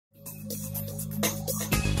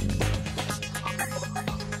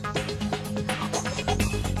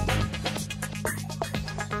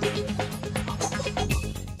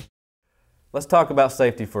Let's talk about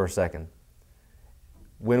safety for a second.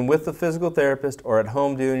 When with a physical therapist or at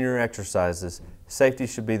home doing your exercises, safety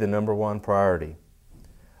should be the #1 priority.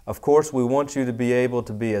 Of course, we want you to be able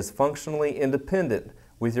to be as functionally independent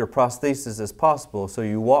with your prosthesis as possible so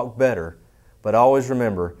you walk better, but always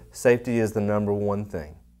remember, safety is the #1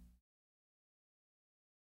 thing.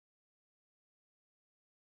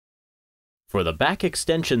 For the back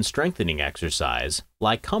extension strengthening exercise,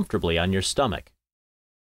 lie comfortably on your stomach.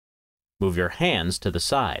 Move your hands to the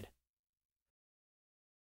side.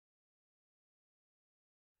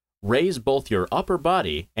 Raise both your upper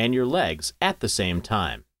body and your legs at the same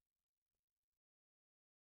time.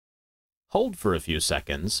 Hold for a few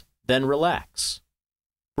seconds, then relax.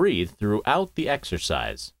 Breathe throughout the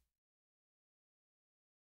exercise.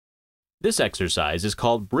 This exercise is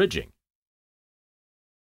called bridging.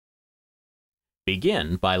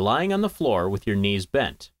 Begin by lying on the floor with your knees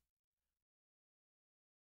bent.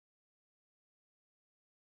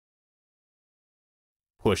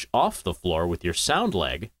 Push off the floor with your sound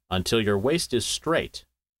leg until your waist is straight.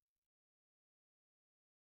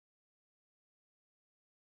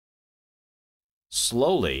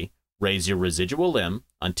 Slowly raise your residual limb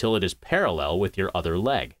until it is parallel with your other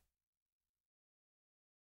leg.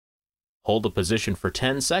 Hold the position for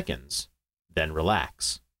 10 seconds, then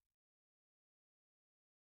relax.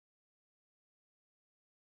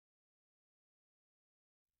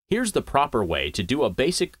 Here's the proper way to do a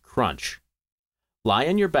basic crunch. Lie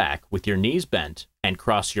on your back with your knees bent and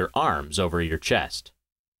cross your arms over your chest.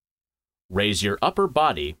 Raise your upper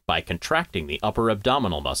body by contracting the upper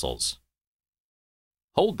abdominal muscles.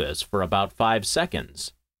 Hold this for about 5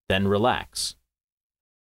 seconds, then relax.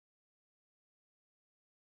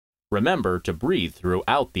 Remember to breathe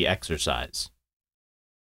throughout the exercise.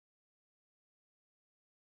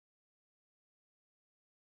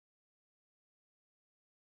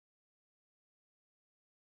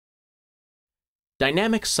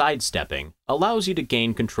 Dynamic sidestepping allows you to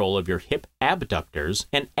gain control of your hip abductors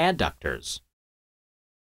and adductors.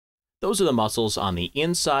 Those are the muscles on the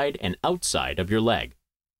inside and outside of your leg.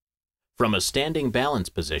 From a standing balance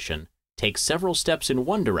position, take several steps in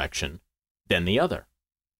one direction, then the other.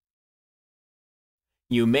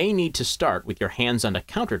 You may need to start with your hands on a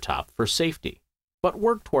countertop for safety, but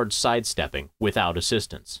work towards sidestepping without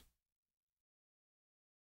assistance.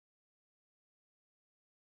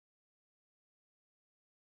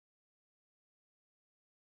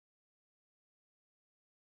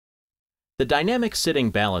 The dynamic sitting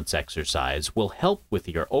balance exercise will help with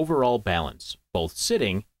your overall balance, both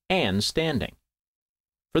sitting and standing.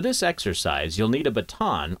 For this exercise, you'll need a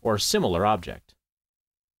baton or similar object.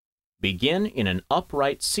 Begin in an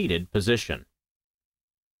upright seated position.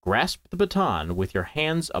 Grasp the baton with your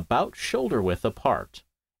hands about shoulder width apart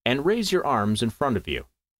and raise your arms in front of you.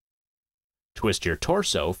 Twist your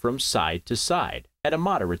torso from side to side at a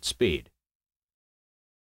moderate speed.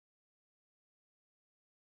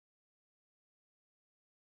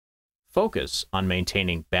 Focus on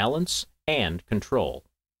maintaining balance and control.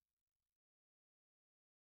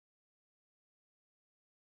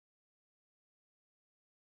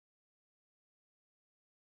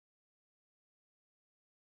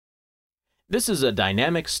 This is a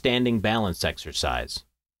dynamic standing balance exercise.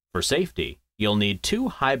 For safety, you'll need 2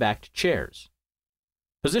 high-backed chairs.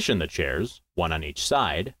 Position the chairs, one on each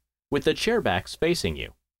side, with the chair backs facing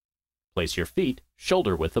you. Place your feet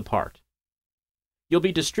shoulder width apart. You'll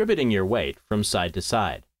be distributing your weight from side to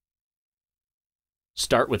side.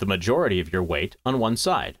 Start with the majority of your weight on one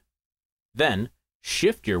side. Then,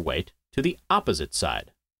 shift your weight to the opposite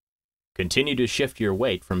side. Continue to shift your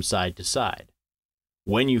weight from side to side.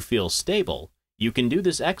 When you feel stable, you can do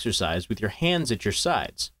this exercise with your hands at your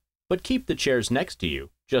sides, but keep the chairs next to you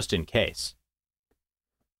just in case.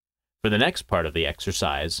 For the next part of the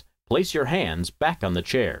exercise, place your hands back on the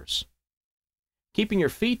chairs. Keeping your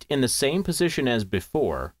feet in the same position as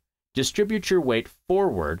before, distribute your weight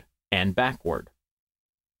forward and backward.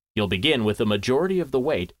 You'll begin with the majority of the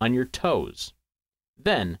weight on your toes.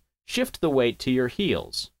 Then, shift the weight to your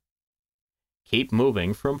heels. Keep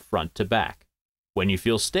moving from front to back. When you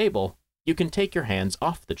feel stable, you can take your hands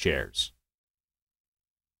off the chairs.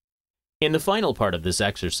 In the final part of this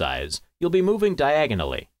exercise, you'll be moving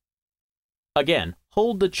diagonally. Again,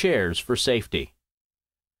 hold the chairs for safety.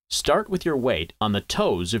 Start with your weight on the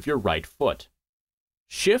toes of your right foot.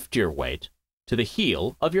 Shift your weight to the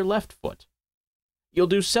heel of your left foot. You'll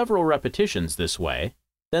do several repetitions this way,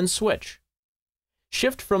 then switch.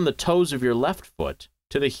 Shift from the toes of your left foot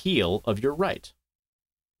to the heel of your right.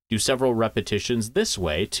 Do several repetitions this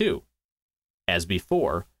way too. As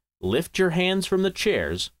before, lift your hands from the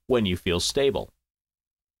chairs when you feel stable.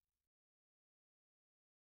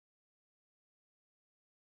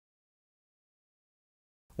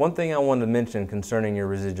 One thing I wanted to mention concerning your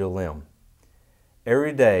residual limb.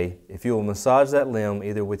 Every day, if you will massage that limb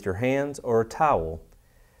either with your hands or a towel,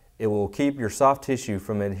 it will keep your soft tissue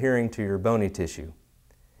from adhering to your bony tissue.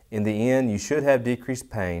 In the end, you should have decreased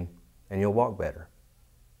pain and you'll walk better.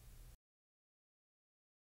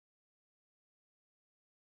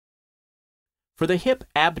 For the hip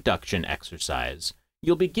abduction exercise,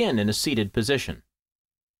 you'll begin in a seated position.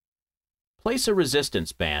 Place a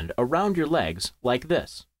resistance band around your legs like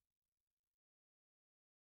this.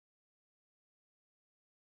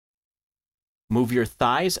 Move your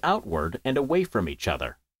thighs outward and away from each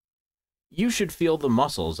other. You should feel the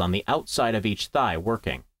muscles on the outside of each thigh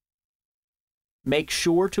working. Make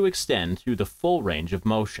sure to extend through the full range of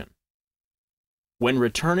motion. When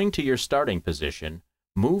returning to your starting position,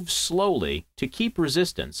 move slowly to keep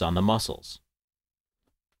resistance on the muscles.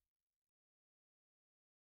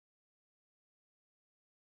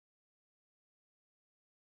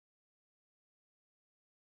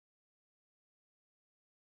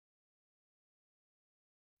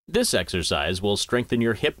 This exercise will strengthen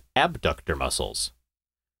your hip abductor muscles.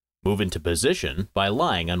 Move into position by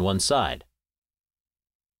lying on one side.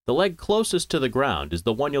 The leg closest to the ground is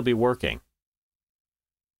the one you'll be working.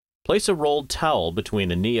 Place a rolled towel between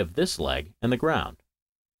the knee of this leg and the ground.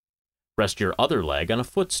 Rest your other leg on a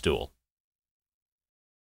footstool.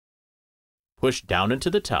 Push down into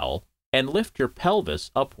the towel and lift your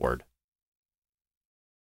pelvis upward.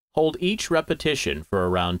 Hold each repetition for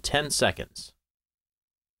around 10 seconds.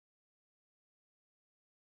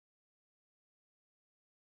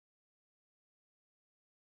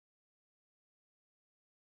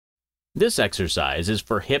 This exercise is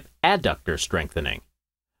for hip adductor strengthening.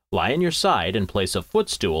 Lie on your side and place a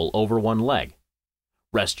footstool over one leg.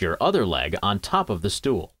 Rest your other leg on top of the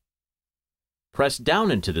stool. Press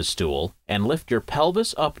down into the stool and lift your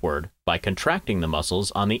pelvis upward by contracting the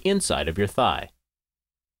muscles on the inside of your thigh.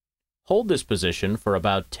 Hold this position for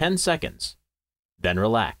about 10 seconds, then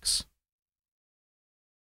relax.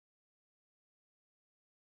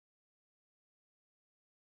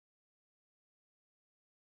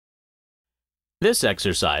 This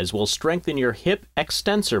exercise will strengthen your hip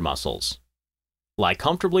extensor muscles. Lie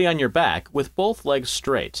comfortably on your back with both legs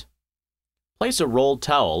straight. Place a rolled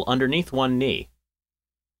towel underneath one knee.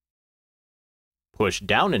 Push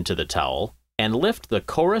down into the towel and lift the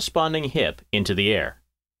corresponding hip into the air.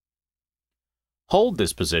 Hold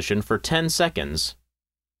this position for 10 seconds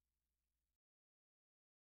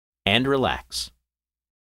and relax.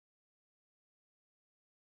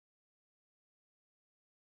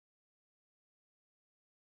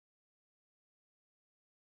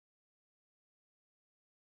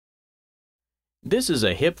 This is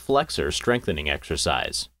a hip flexor strengthening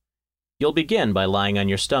exercise. You'll begin by lying on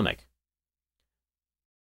your stomach.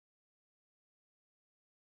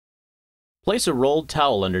 Place a rolled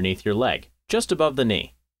towel underneath your leg, just above the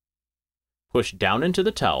knee. Push down into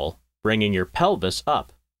the towel, bringing your pelvis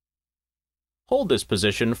up. Hold this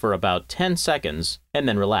position for about 10 seconds and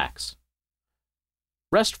then relax.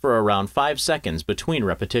 Rest for around 5 seconds between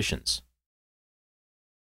repetitions.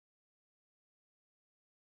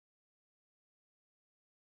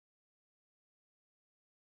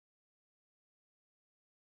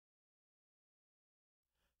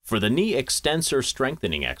 For the knee extensor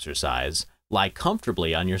strengthening exercise, lie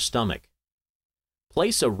comfortably on your stomach.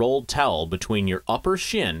 Place a rolled towel between your upper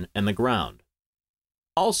shin and the ground.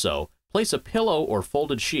 Also, place a pillow or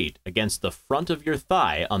folded sheet against the front of your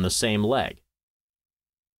thigh on the same leg.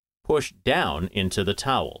 Push down into the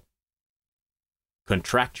towel.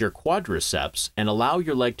 Contract your quadriceps and allow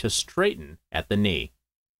your leg to straighten at the knee.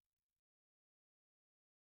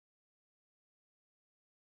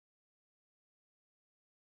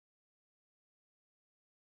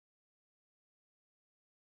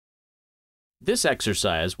 This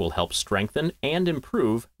exercise will help strengthen and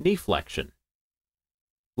improve knee flexion.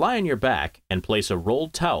 Lie on your back and place a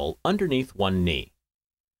rolled towel underneath one knee.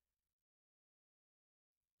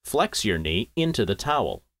 Flex your knee into the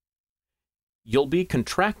towel. You'll be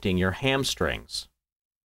contracting your hamstrings.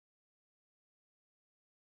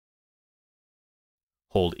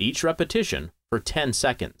 Hold each repetition for 10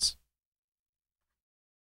 seconds.